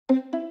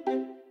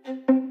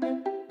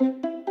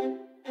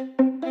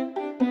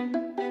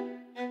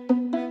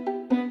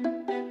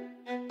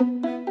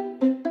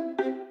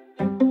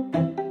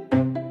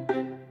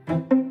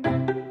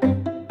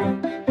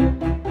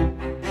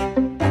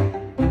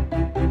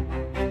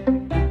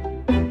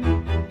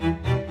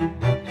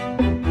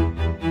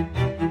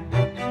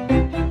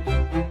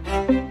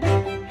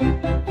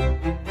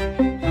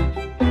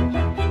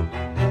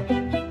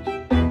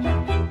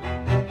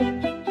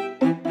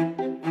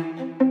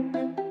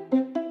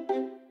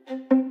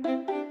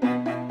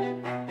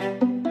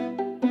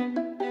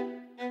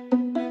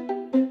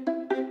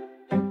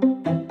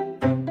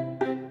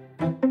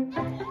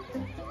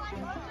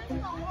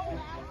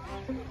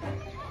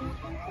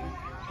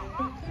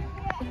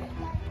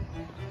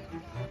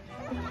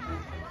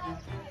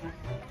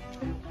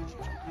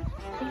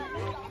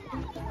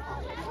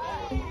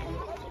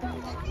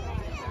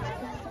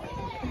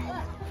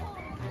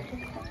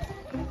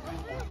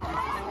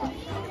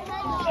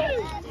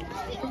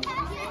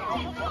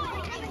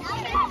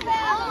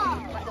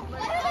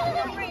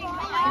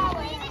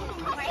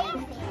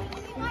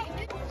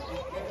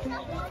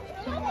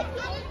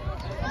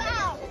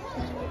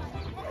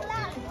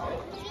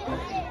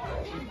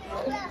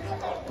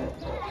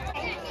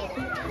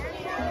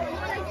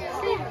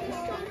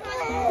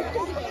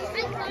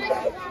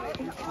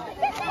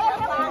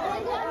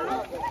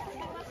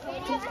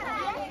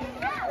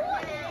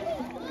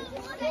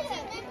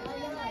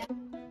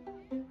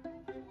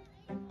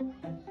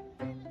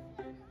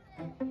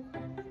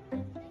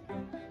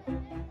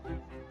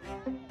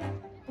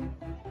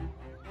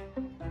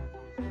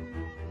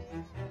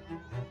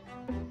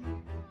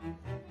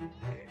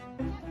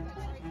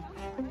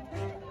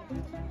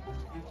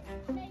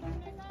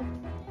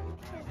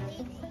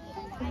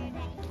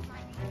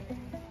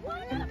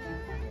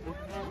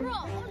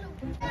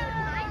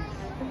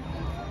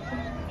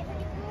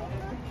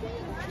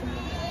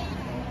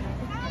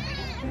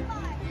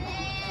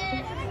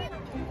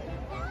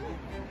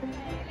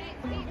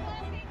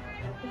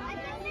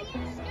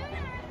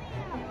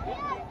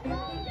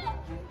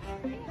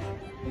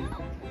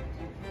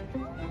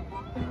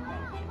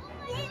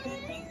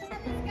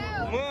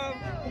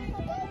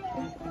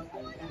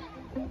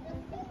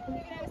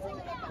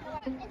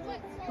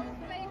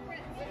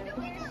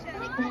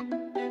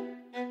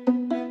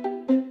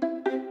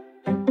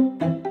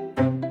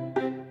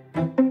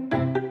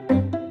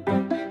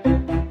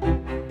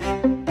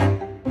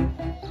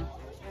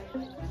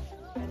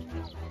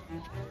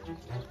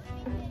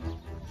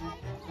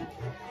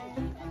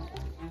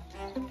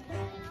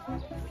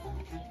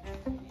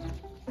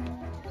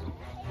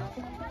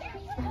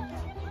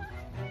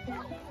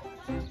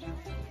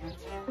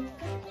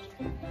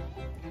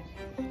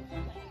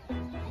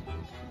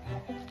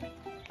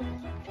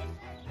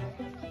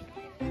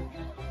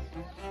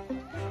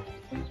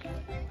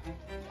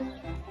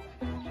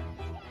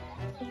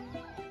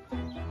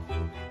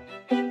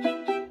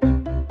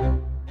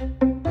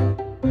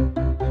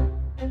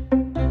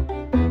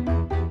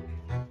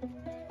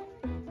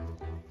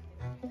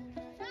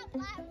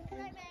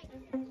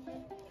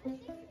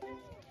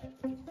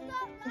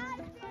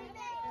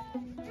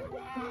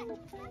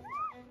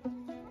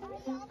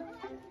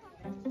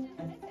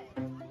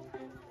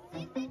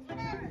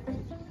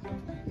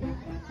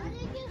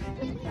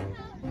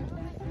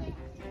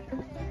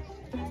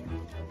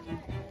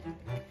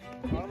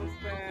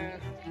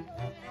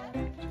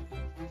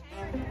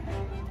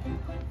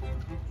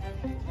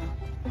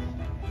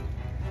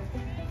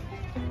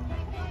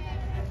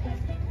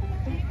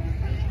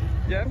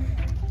Jeff?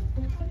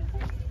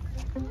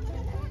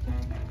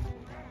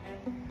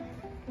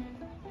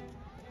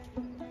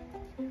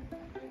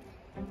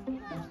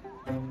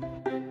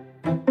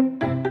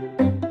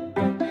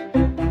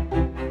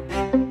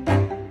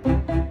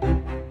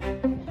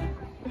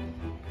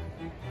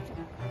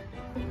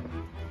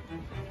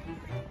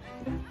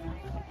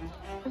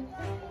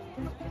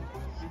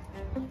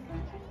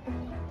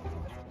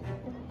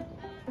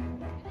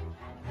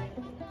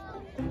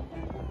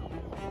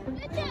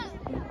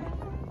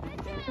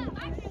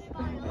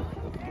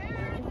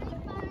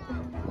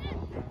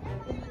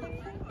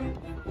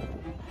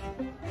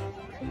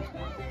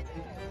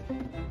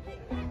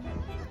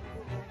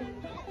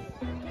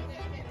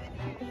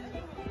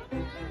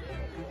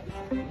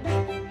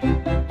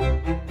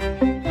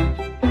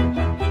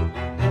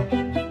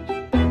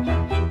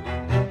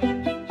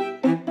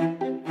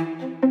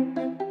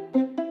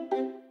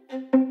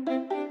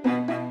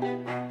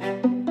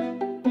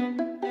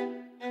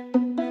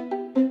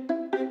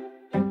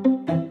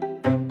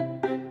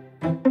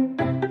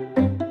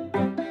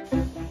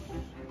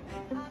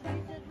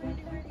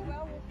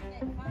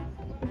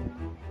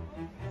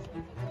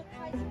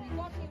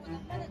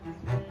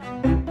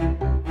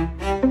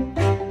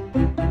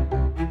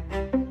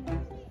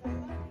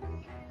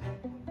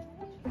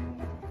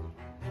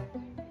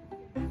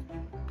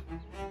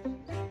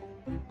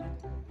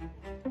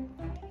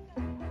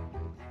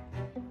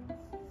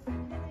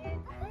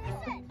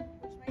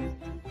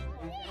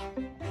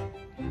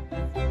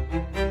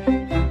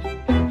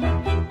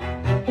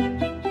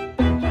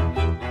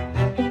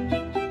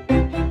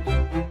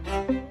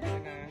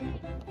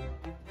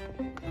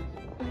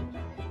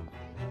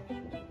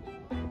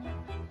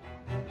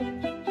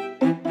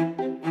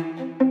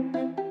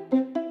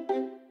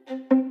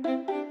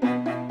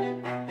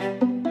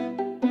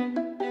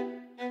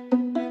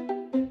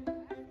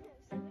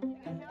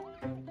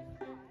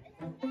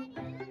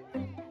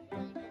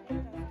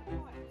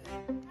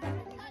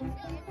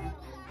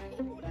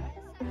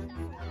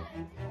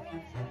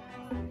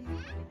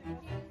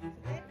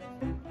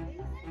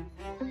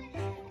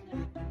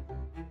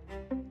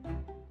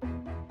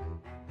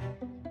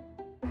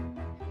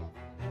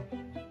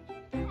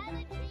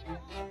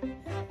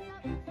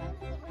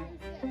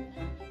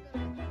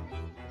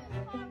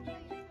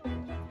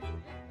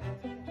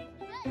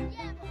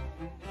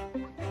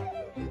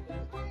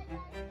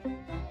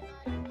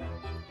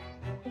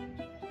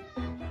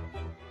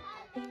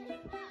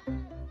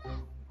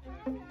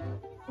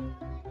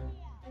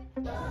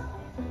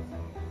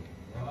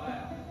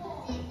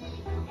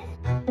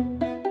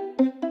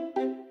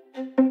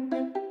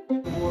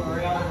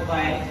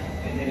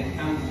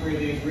 through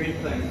these red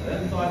things.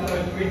 Inside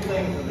those red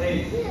things are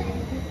these.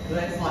 So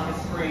that's like a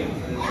screen. So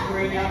there's a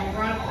screen out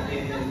front, and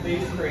then there's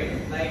these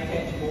screens. They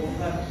catch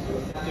water.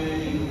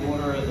 Dirty the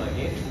water is, I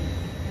guess.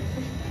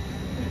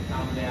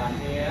 Come down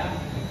here.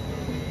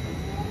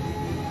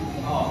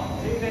 Oh,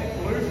 see that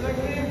blue thing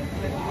there?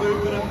 That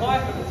blue bit of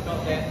pipe, and it's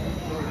got that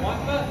little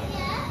white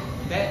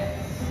bit?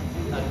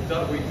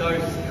 That's we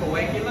dose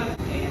coagulant,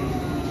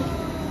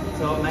 and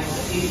so it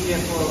makes it easier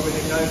for when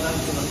it goes up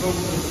to the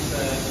filters to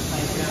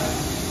take out.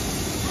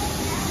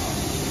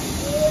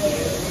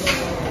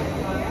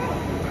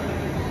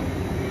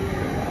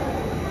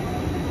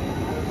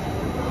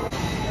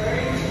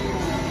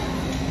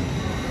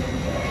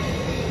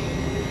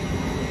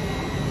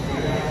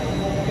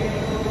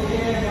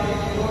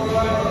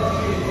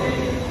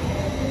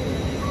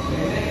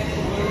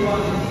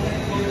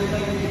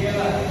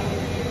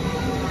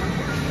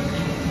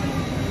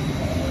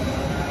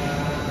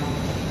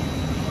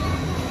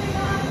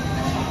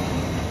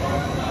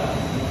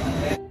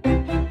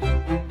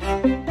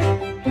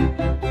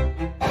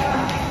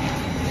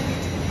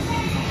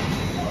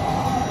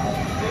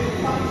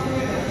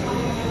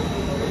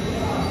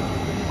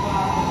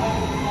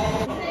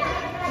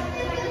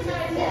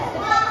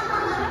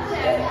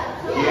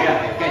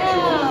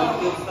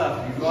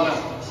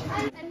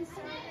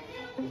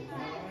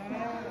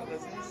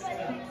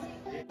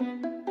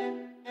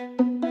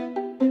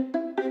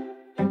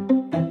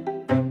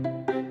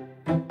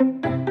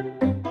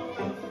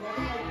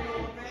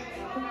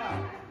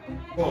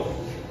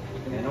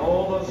 And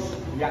all the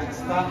yuck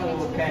stuff, all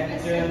the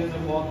pathogens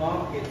and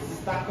whatnot gets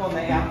stuck on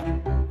the outside.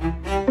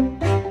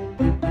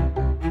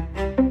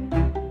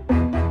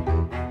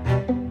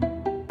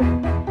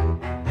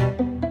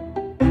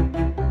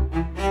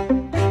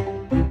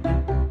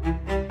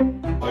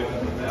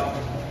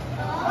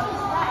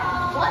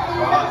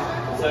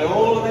 So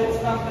all of that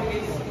stuff that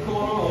gets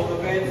caught on, all the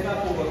bad stuff,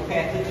 all the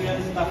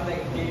pathogens, stuff that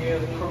can get your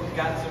crook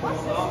guts and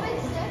whatnot,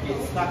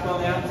 gets stuck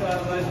on the outside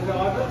of those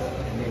fibres,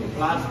 and then we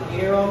blast the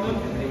air on them,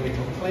 and then we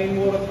put clean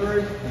water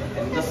through,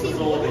 and this is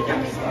all the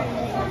yuck stuff.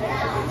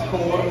 It's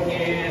caught in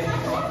here,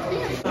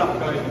 stuff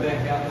goes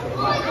back out to the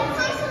lake.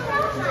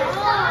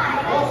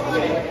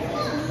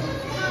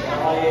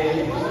 Oh yeah,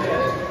 you can see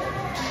it.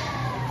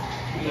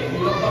 Yeah, if you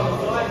look on the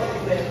side, see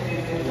that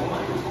there's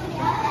one.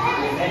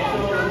 And that's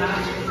all the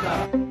nasty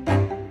stuff.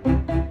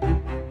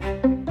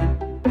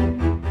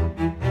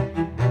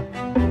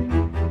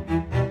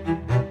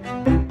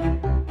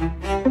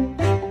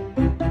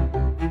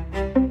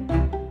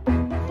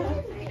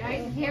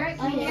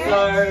 So,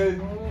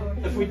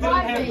 if we didn't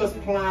have this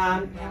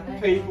plant,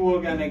 people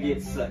are going to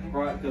get sick,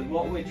 right? Because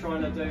what we're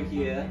trying to do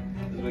here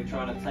is we're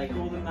trying to take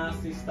all the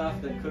nasty stuff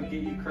that could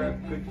get you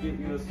crap, could get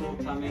you a sore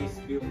tummy,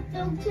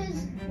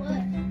 Filters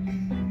work.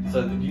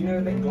 So, do you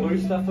know that glue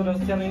stuff that I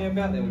was telling you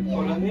about that we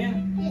put in there?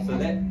 Yeah. So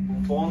that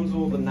bonds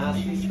all the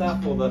nasty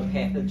stuff, all the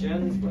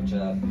pathogens, which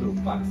are little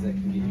bugs that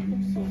can give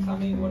you sore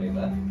tummy,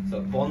 whatever. So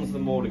it bonds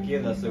them all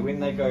together. So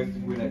when it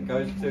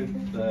goes to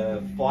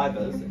the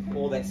fibres,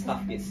 all that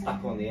stuff gets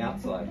stuck on the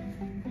outside,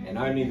 and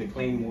only the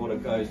clean water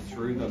goes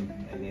through them,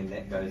 and then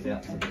that goes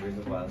out to the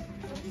reservoirs.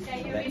 So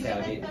that's how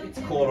it's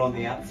caught on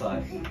the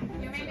outside. Oh,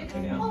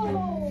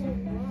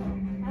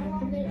 how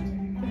long did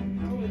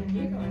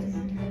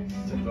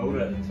it To build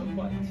it, it took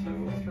like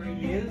 2 or 3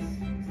 years.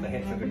 So they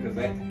had to, because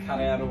they had to cut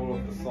out all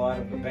of the side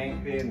of the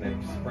bank there, and they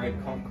sprayed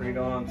concrete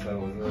on, so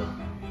it was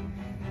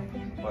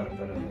quite a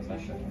bit of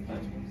possession, I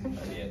think.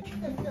 So, yeah.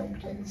 The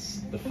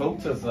filters. The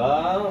filters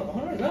are,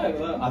 I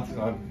don't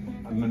know,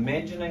 I'm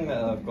imagining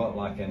that they've got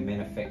like a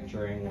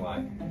manufacturing,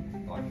 like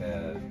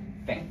a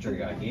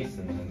factory, I guess,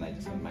 and then they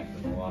just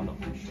make them all. I'm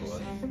not too sure.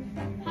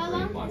 How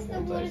long has the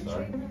water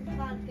treatment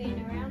plant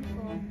been around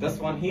for? This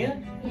one here?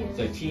 Yeah.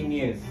 So 10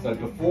 years. So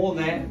before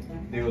that,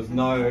 there was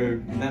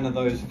none of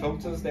those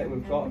filters that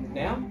we've got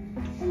now.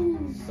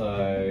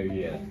 So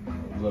yeah,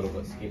 a little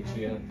bit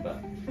sketchier,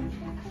 but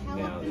How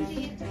now often do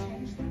you have to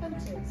change the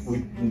filters? we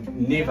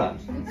never.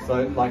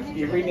 So like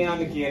every now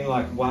and again,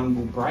 like one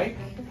will break,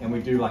 and we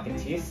do like a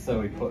test. So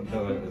we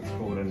it's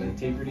called an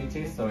integrity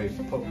test. So we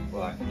put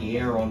like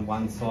air on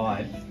one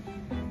side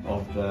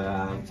of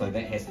the, so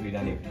that has to be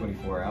done every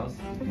 24 hours.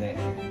 And that